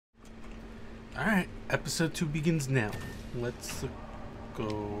Alright, episode 2 begins now. Let's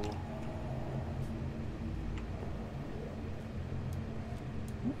go.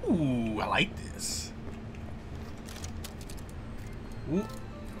 Ooh, I like this. Ooh,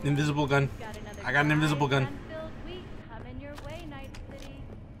 invisible gun. I got an invisible gun.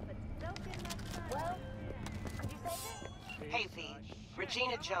 Hey V,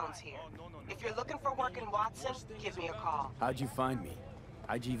 Regina Jones here. If you're looking for work in Watson, give me a call. How'd you find me?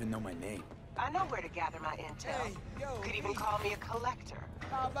 How'd you even know my name? I know where to gather my intel. Hey, yo, Could even call me a collector.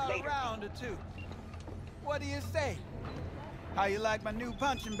 how about Later. a round or two? What do you say? How you like my new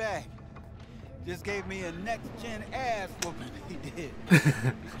punching bag? Just gave me a next-gen ass whooping, he did.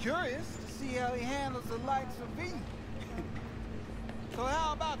 Curious to see how he handles the likes of V. So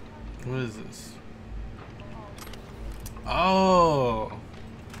how about it? What is this? Oh.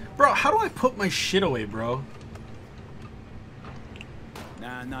 Bro, how do I put my shit away, bro?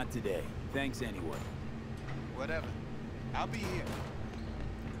 Nah, not today. Thanks anyway. Whatever. I'll be here.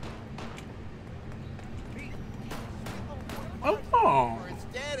 Oh.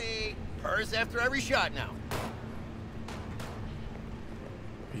 Steady. Purse after every shot now.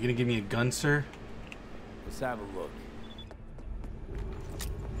 Are you gonna give me a gun, sir? Let's have a look.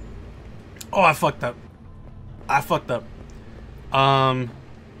 Oh, I fucked up. I fucked up. Am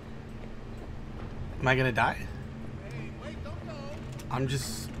I gonna die? Hey, wait, don't go. I'm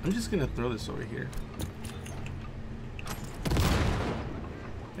just gonna throw this over here.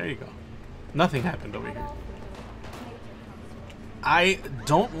 There you go. Nothing happened over here. I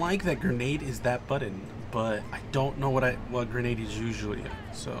don't like that grenade is that button, but I don't know what grenade is usually,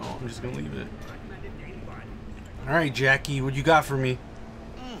 so I'm just gonna leave it. All right, Jackie, what you got for me?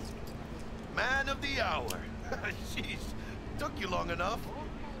 Man of the hour. Jeez, took you long enough.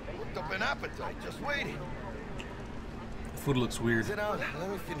 Worked up an appetite just waiting. Food looks weird. Sit down. Let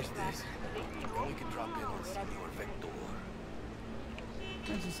me finish this. Then we can drop in on Senor Vector.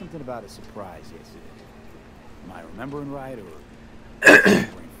 Mentioned something about a surprise yesterday. Am I remembering right or?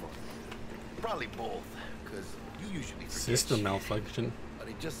 Probably both, because you usually forget System shit. malfunction. But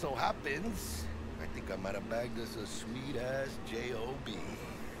it just so happens, I think I might have bagged us a sweet-ass J.O.B.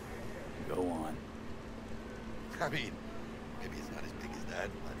 Go on. I mean, maybe it's not as big as that,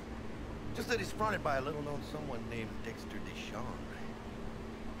 but just that it's fronted by a little-known someone named Dexter Deshawn.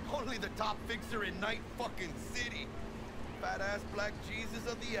 Only the top fixer in Night fucking City. Fat-ass black Jesus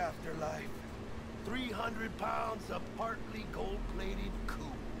of the afterlife. 300 pounds of partly gold-plated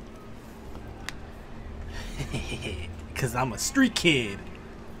coup. Cause I'm a street kid.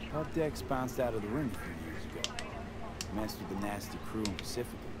 Well, Dex bounced out of the ring a few years ago. Mastered the nasty crew in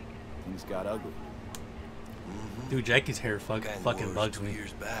Pacifica. Things got ugly. Dude, Jackie's hair fucking bugs me.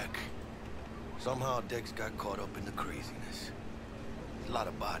 Years back, somehow Dex got caught up in the craziness. A lot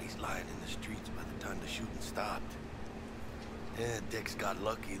of bodies lying in the streets by the time the shooting stopped. Yeah, Dex got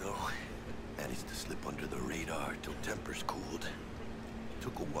lucky though. Managed to slip under the radar till tempers cooled.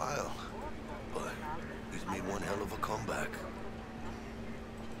 Took a while, but he's made one hell of a comeback.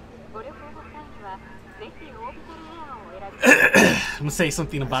 I'm gonna say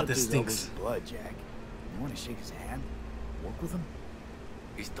something about this stinks. Blood, Jack. You want to shake his hand? Work with him?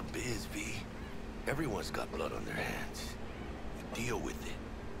 It's the biz, V. Everyone's got blood on their hands. You deal with it,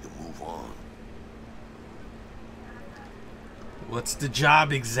 you move on. What's the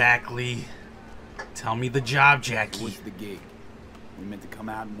job exactly? Tell me the job, Jackie. What's the gig? We meant to come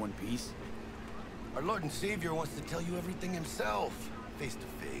out in one piece? Our Lord and Savior wants to tell you everything himself, face to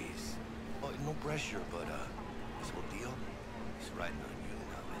face. Well, no pressure, but this whole deal is riding on you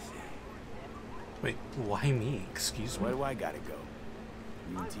now, I say. Wait, why me? Excuse me. Where do I gotta go?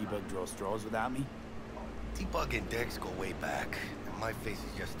 You and T-Bug draw straws without me? T-Bug and Dex go way back, and my face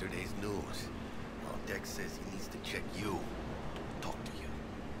is yesterday's news. Now Dex says he needs to check you, talk to you.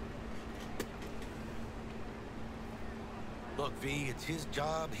 Look, V, it's his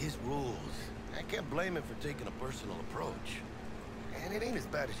job, his rules. I can't blame him for taking a personal approach. And it ain't as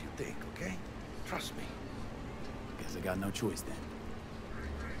bad as you think, okay? Trust me. Guess I got no choice then.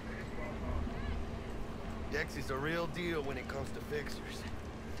 Dex is a real deal when it comes to fixers.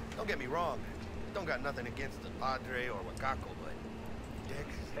 Don't get me wrong. Don't got nothing against the Padre or Wakako, but Dex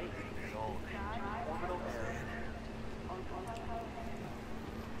is his own.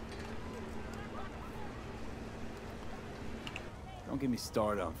 Don't get me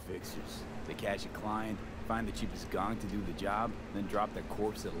started on fixers. They catch a client, find the cheapest gong to do the job, then drop their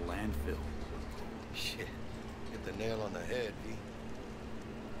corpse at a landfill. Shit. Hit the nail on the head, V.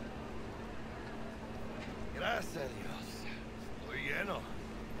 Gracias, Dios. Muy lleno.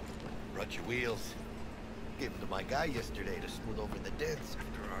 Brought your wheels. Gave them to my guy yesterday to smooth over the dents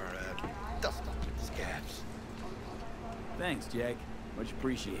after our dust Thanks, Jack. Much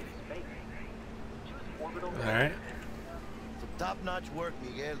appreciated. Alright. Some top-notch work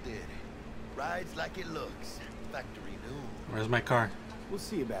Miguel did. Rides like it looks. Factory new. Where's my car? We'll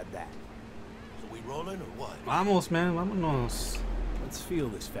see about that. So we rolling or what? Vamos, man. Vámonos. Let's feel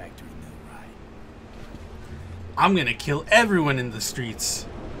this factory new ride. I'm gonna kill everyone in the streets.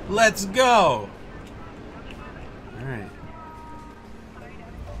 Let's go. Alright.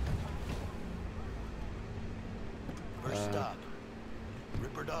 First stop.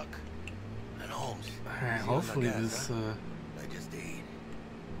 Ripper Duck and Holmes. Alright, See hopefully on the gas, this huh? I just ate.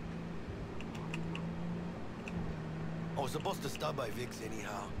 I was supposed to stop by Vic's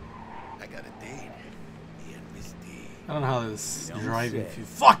anyhow. I got a date. Me and Miss D. I don't know how this Don't driving say.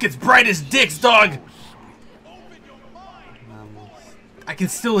 fuck, it's bright as dicks, dog! I can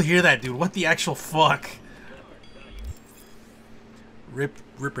still hear that, dude. What the actual fuck?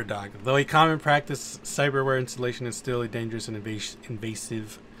 Ripper dog. Though a common practice, cyberware installation is still a dangerous and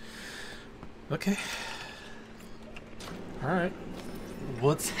invasive. Okay. Alright.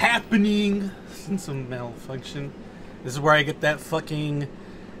 What's happening? Since some malfunction. This is where I get that fucking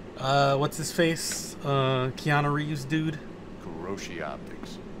what's his face? Keanu Reeves dude. Kuroshi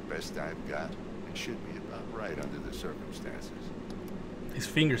Optics. Best I've got. It should be about right under the circumstances. His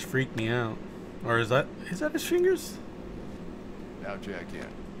fingers freak me out. Or is that his fingers? Now jack in.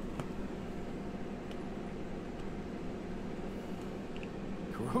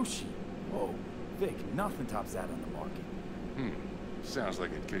 Kuroshi? Whoa, Vic, nothing tops that on the market. Sounds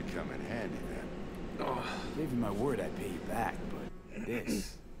like it could come in handy then. Oh. Gave you my word I'd pay you back, but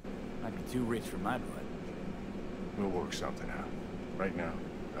this might be too rich for my blood. We'll work something out. Right now,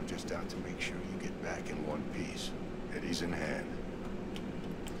 I'm just out to make sure you get back in one piece. Eddie's in hand.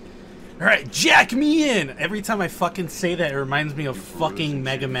 Alright, jack me in! Every time I fucking say that, it reminds me of fucking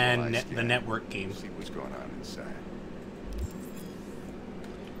Mega Man, the network game. See what's going on inside.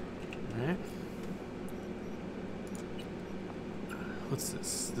 Alright. What's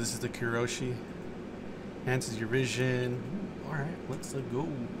this? This is the Kuroshi. Enhances your vision. Alright, let's go.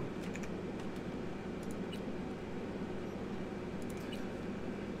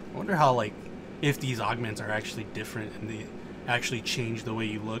 I wonder how, like, if these augments are actually different and they actually change the way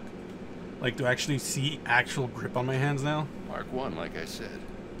you look. Like, do I actually see actual grip on my hands now? Mark 1, like I said.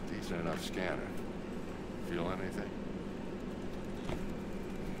 Decent enough scanner. Feel anything?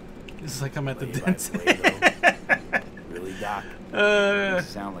 This is like I'm at the Play by dentist. play, though. Really, Doc? You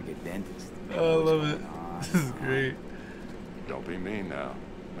sound like a dentist. I love it. This is great. Don't be mean now.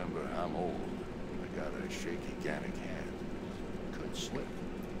 Remember, I'm old. I got a shaky Gannic hand. Could slip.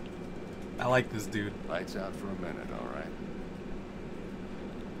 I like this dude. Lights out for a minute, alright?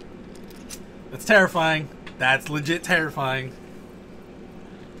 That's terrifying. That's legit terrifying.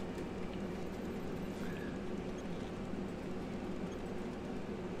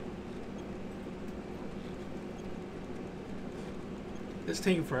 It's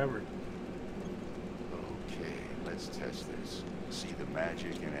taking forever. Okay, let's test this. See the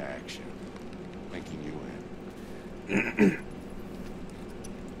magic in action. Linking you in.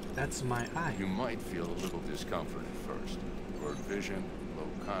 That's my eye. You might feel a little discomfort at first. Blurred vision, low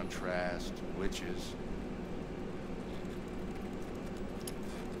contrast, glitches.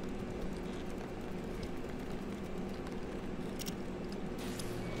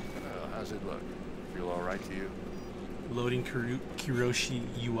 How's it look? Feel alright to you? Loading Kuroshi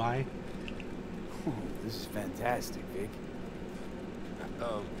UI. Ooh, this is fantastic, Vic.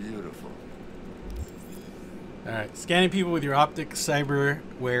 Oh, beautiful. Alright, scanning people with your optic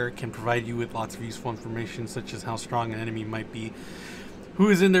cyberware can provide you with lots of useful information, such as how strong an enemy might be, who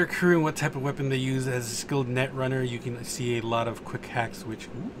is in their crew, and what type of weapon they use. As a skilled net runner, you can see a lot of quick hacks, which,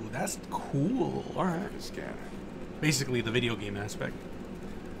 ooh, that's cool. Alright. Scanner. Basically, the video game aspect.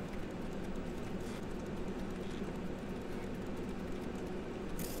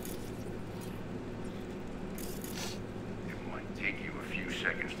 It might take you a few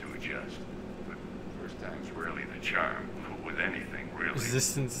seconds to adjust, but first time's rarely the charm. With anything, really.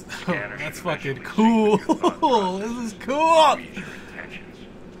 Resistance. Oh, Scanner that's should fucking eventually cool. sync with your thought process. This is cool. Read your intentions.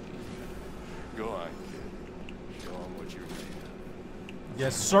 Go on, kid. Show 'em what you're made of.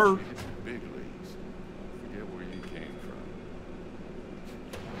 Yes, sir. Big leagues. Forget where you came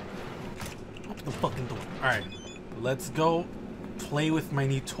from. Open the fucking door. Alright. Let's go play with my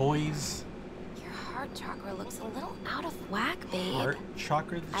new toys. Your heart chakra looks a little out of whack, babe. Heart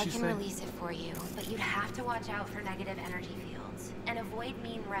chakra, did I she can say? release it for you, but you'd have to watch out for negative energy fields and avoid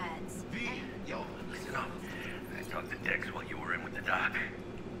mean reds. Yo, listen up. I talked to Dex while you were in with the doc.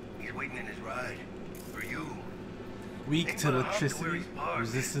 He's waiting in his ride. For you. Weak to electricity,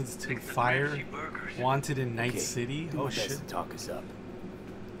 resistance to fire, wanted in Night City. Oh shit. Talk us up.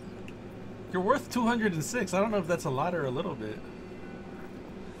 You're worth 206. I don't know if that's a lot or a little bit.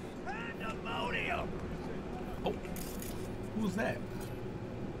 Oh, who's that?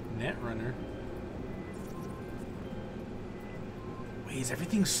 Netrunner. Wait, is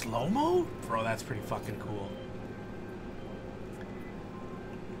everything slow-mo? Bro, that's pretty fucking cool.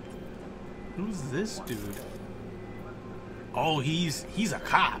 Who's this dude? Oh, he's a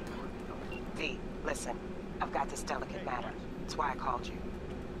cop. V, listen. I've got this delicate matter. That's why I called you.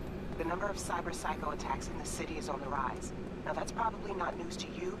 The number of cyber psycho attacks in the city is on the rise. Now that's probably not news to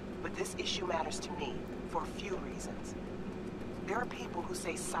you, but this issue matters to me for a few reasons. There are people who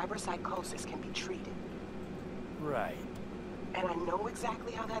say cyber psychosis can be treated. Right. And I know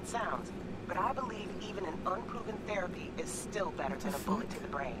exactly how that sounds, but I believe even an unproven therapy is still better than a bullet to the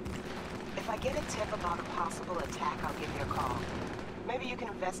brain. If I get a tip about a possible attack, I'll give you a call. Maybe you can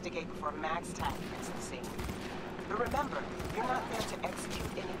investigate before Max Tack gets the scene. But remember, you're not there to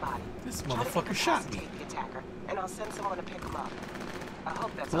execute anybody. This motherfucker shot me. The attacker, and I'll send someone to pick him up. I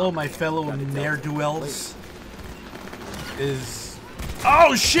hope that's Hello, all my clear. fellow ne'er-do-wells.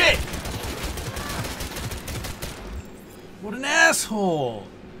 Oh shit! What an asshole!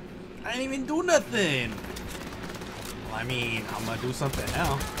 I didn't even do nothing. Well, I mean, I'm gonna do something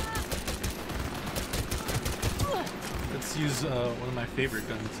now. Let's use one of my favorite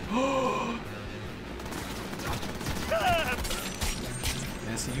guns.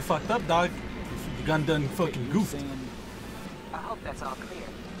 Man, see, you fucked up, dog. Your gun done fucking goofed. I hope that's all clear.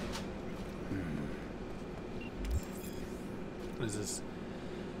 What is this?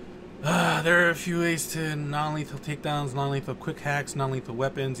 There are a few ways to non-lethal takedowns, non-lethal quick hacks, non-lethal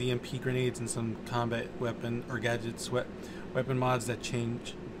weapons, EMP grenades, and some combat weapon or gadgets, weapon mods that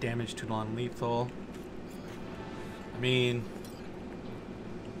change damage to non-lethal. I mean,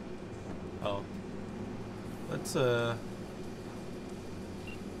 oh, let's no,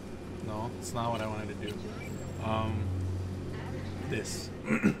 it's not what I wanted to do. This.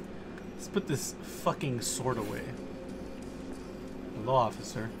 Let's put this fucking sword away. Hello,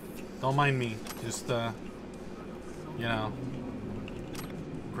 officer. Don't mind me. Just, you know,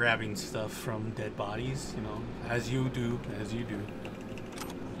 grabbing stuff from dead bodies, you know, as you do.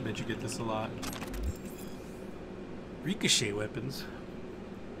 I bet you get this a lot. Ricochet weapons.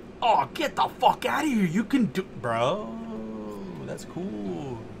 Oh, get the fuck out of here. You can do... Bro, that's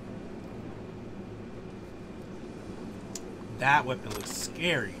cool. That weapon looks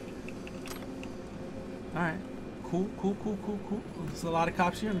scary. Alright. Cool. There's a lot of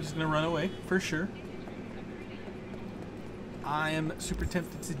cops here. I'm just gonna run away, for sure. I am super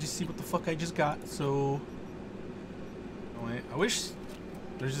tempted to just see what the fuck I just got, so... Oh, wait. I wish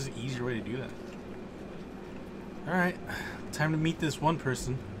there's just an easier way to do that. Alright. Time to meet this one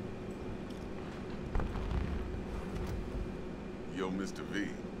person. Yo, Mr. V.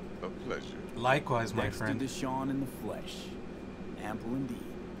 A pleasure. Likewise, my Dexter friend. Deshawn in the flesh. Ample indeed.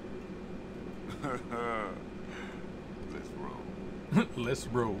 Let's roll. Let's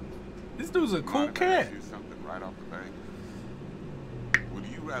roll. This dude's a cool Mind if I cat. ask you something right off the bank? Would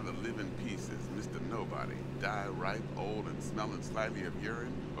you rather live in pieces, Mr. Nobody, die ripe, old, and smelling slightly of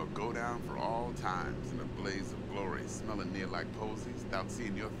urine, or go down for all times in a blaze of glory, smelling near like posies, without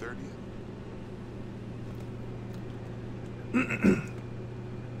seeing your 30th?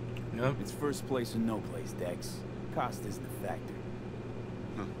 Yep. It's first place or no place, Dex. Cost isn't a factor.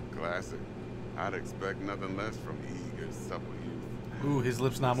 Classic. I'd expect nothing less from eager, supple youth. Ooh, his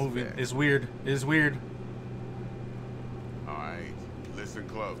lips not moving. It's weird. It's weird. Alright, listen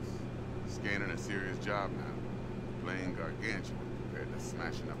close. Scanning a serious job now. Playing gargantuan compared to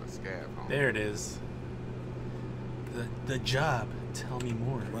smashing up a scab home. There it is. The job. Tell me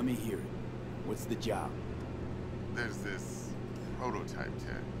more. Let me hear it. What's the job? There's this prototype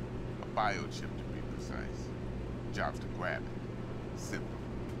tech. A biochip to be precise. Job's to grab it. Simple.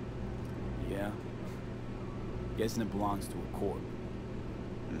 Yeah? Guessing it belongs to a corp.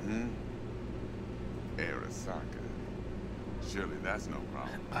 Mm-hmm. Arasaka. Surely that's no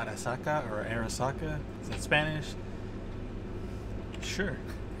problem. Arasaka or Arasaka? Is that Spanish? Sure.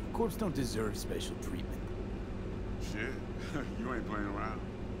 Corps don't deserve special treatment. Shit, you ain't playing around.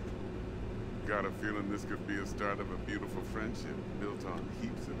 Got a feeling this could be a start of a beautiful friendship built on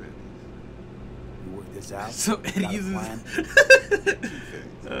heaps of eddies. You work this out? So Got a Eddie's plan? Two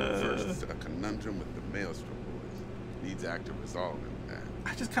things. First, a conundrum with the Maelstrom boys. Needs active resolving with that.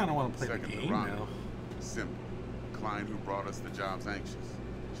 I just kind of want to play Second, the the game rendezvous. now. Simple. Client who brought us the job's anxious.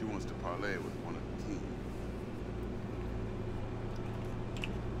 She wants to parlay with one of the team.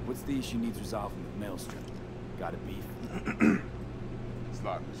 What's the issue needs resolving with Maelstrom? Got a beef?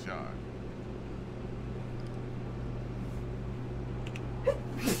 Slot in the shard.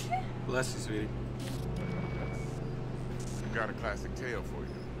 Bless you, sweetie. Got a classic tale for you.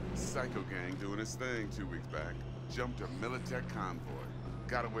 Psycho gang doing his thing 2 weeks back. Jumped a Militech convoy.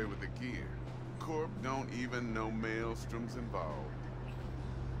 Got away with the gear. Corp don't even know Maelstrom's involved.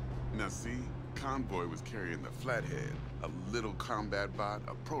 Now see, convoy was carrying the Flathead, a little combat bot,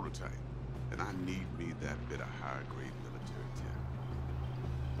 a prototype. And I need me that bit of high-grade military tech.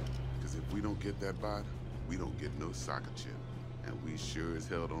 Because if we don't get that bot, we don't get no soccer chip. And we sure as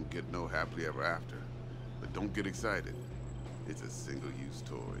hell don't get no happily ever after. But don't get excited. It's a single-use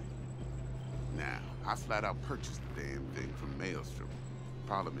toy. Now, I flat out purchased the damn thing from Maelstrom.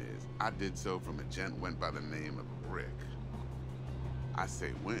 Problem is, I did so from a gent went by the name of Brick. I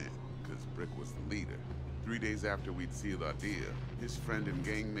say when, because Brick was the leader. 3 days after we'd sealed our deal, his friend and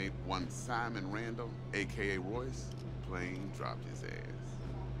gangmate, one Simon Randall, aka Royce, plain dropped his ass.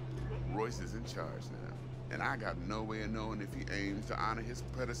 Royce is in charge now, and I got no way of knowing if he aims to honor his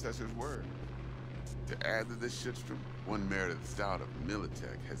predecessor's word. To add to this shitstrom, one Meredith Stout of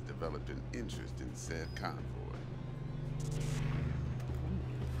Militech has developed an interest in said convoy.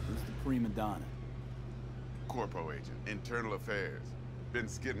 Who's the prima donna? Corpo agent, internal affairs. Been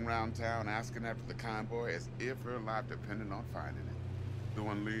skidding around town asking after the convoy as if her life depended on finding it. The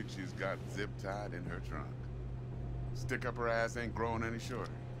one lead she's got zip-tied in her trunk. Stick up her ass ain't growing any shorter,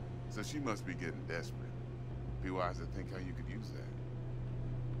 so she must be getting desperate. Be wise to think how you could use that.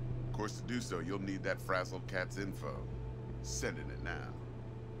 Of course, to do so, you'll need that frazzled cat's info. Sending it now.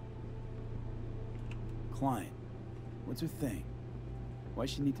 Client. What's her thing? Why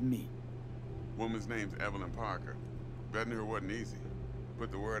she need to meet? Woman's name's Evelyn Parker. Vetting her wasn't easy. Put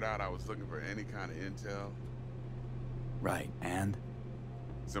the word out I was looking for any kind of intel. Right, and?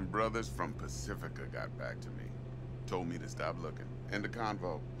 Some brothers from Pacifica got back to me. Told me to stop looking. End the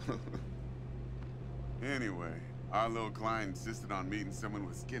convo. Anyway, our little client insisted on meeting someone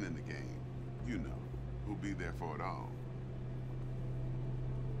with skin in the game. You know, who'll be there for it all.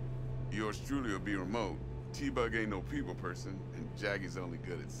 Yours truly will be remote. T-Bug ain't no people person, and Jaggy's only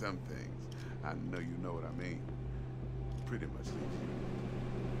good at some things. I know you know what I mean. Pretty much leaves you.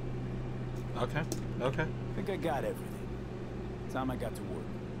 Okay. Okay. I think I got everything. Time I got to work.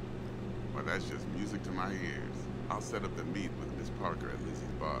 Well, that's just music to my ears. I'll set up the meet with Miss Parker at Lizzie's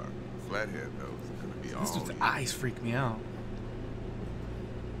bar. Flathead, though, is gonna be all This dude's you. eyes freak me out.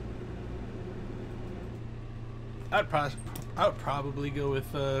 I'd probably go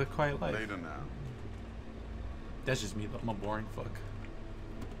with Quiet Life. Later now. That's just me. I'm a boring fuck.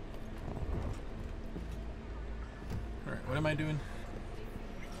 All right, what am I doing?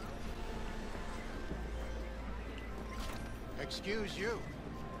 Excuse you.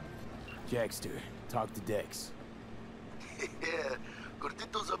 Jackster, talk to Dex. Yeah,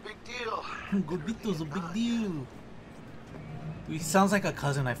 Gordito's a big deal. Gordito's a big deal. He sounds like a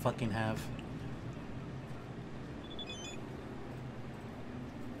cousin I fucking have.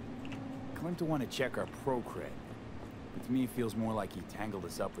 Claimed to want to check our pro cred. But to me, it feels more like he tangled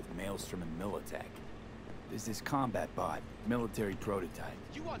us up with Maelstrom and Militech. There's this combat bot, military prototype.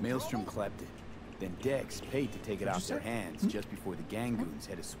 Maelstrom clept it. Then Dex paid to take it off their hands just before the Gangoons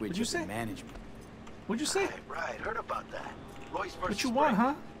had to switch up their management. What'd you say? Right, heard about that. Royce versus What you want,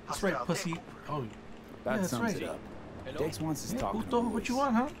 huh? That's right, Hostile pussy. takeover. Oh, That that's sums right. it up. Dex wants us talking to Puto, what you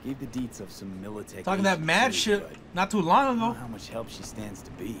want, huh? Gave the deets of some Militech Talking that agent mad too, shit but not too long I don't know ago. how much help she stands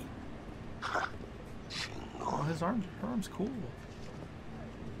to be. Oh, her arm's cool.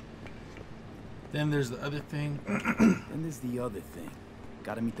 Then there's the other thing. Then there's the other thing.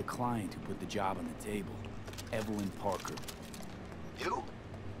 Gotta meet the client who put the job on the table. Evelyn Parker. You?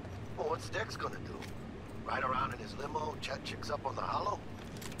 Well, what's Dex gonna do? Ride around in his limo, chat chicks up on the hollow?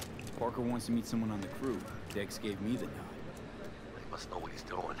 Parker wants to meet someone on the crew. Dex gave me the nod. He must know what he's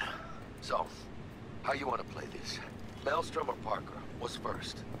doing. So, how you want to play this? Maelstrom or Parker? What's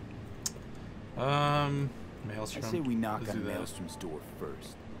first? Maelstrom. I say we knock Let's on do that. Maelstrom's door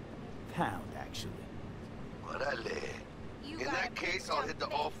first. Pound, actually. Orale. In that case, I'll hit the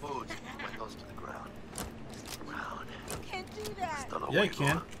all foods. My nose to the ground. Ground. Can't do that. Yeah, you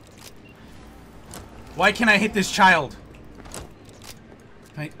can. Why can't I hit this child?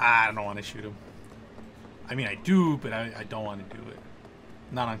 I don't want to shoot him. I mean, I do, but I don't want to do it.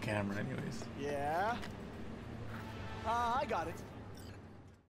 Not on camera, anyways. Yeah? I got it.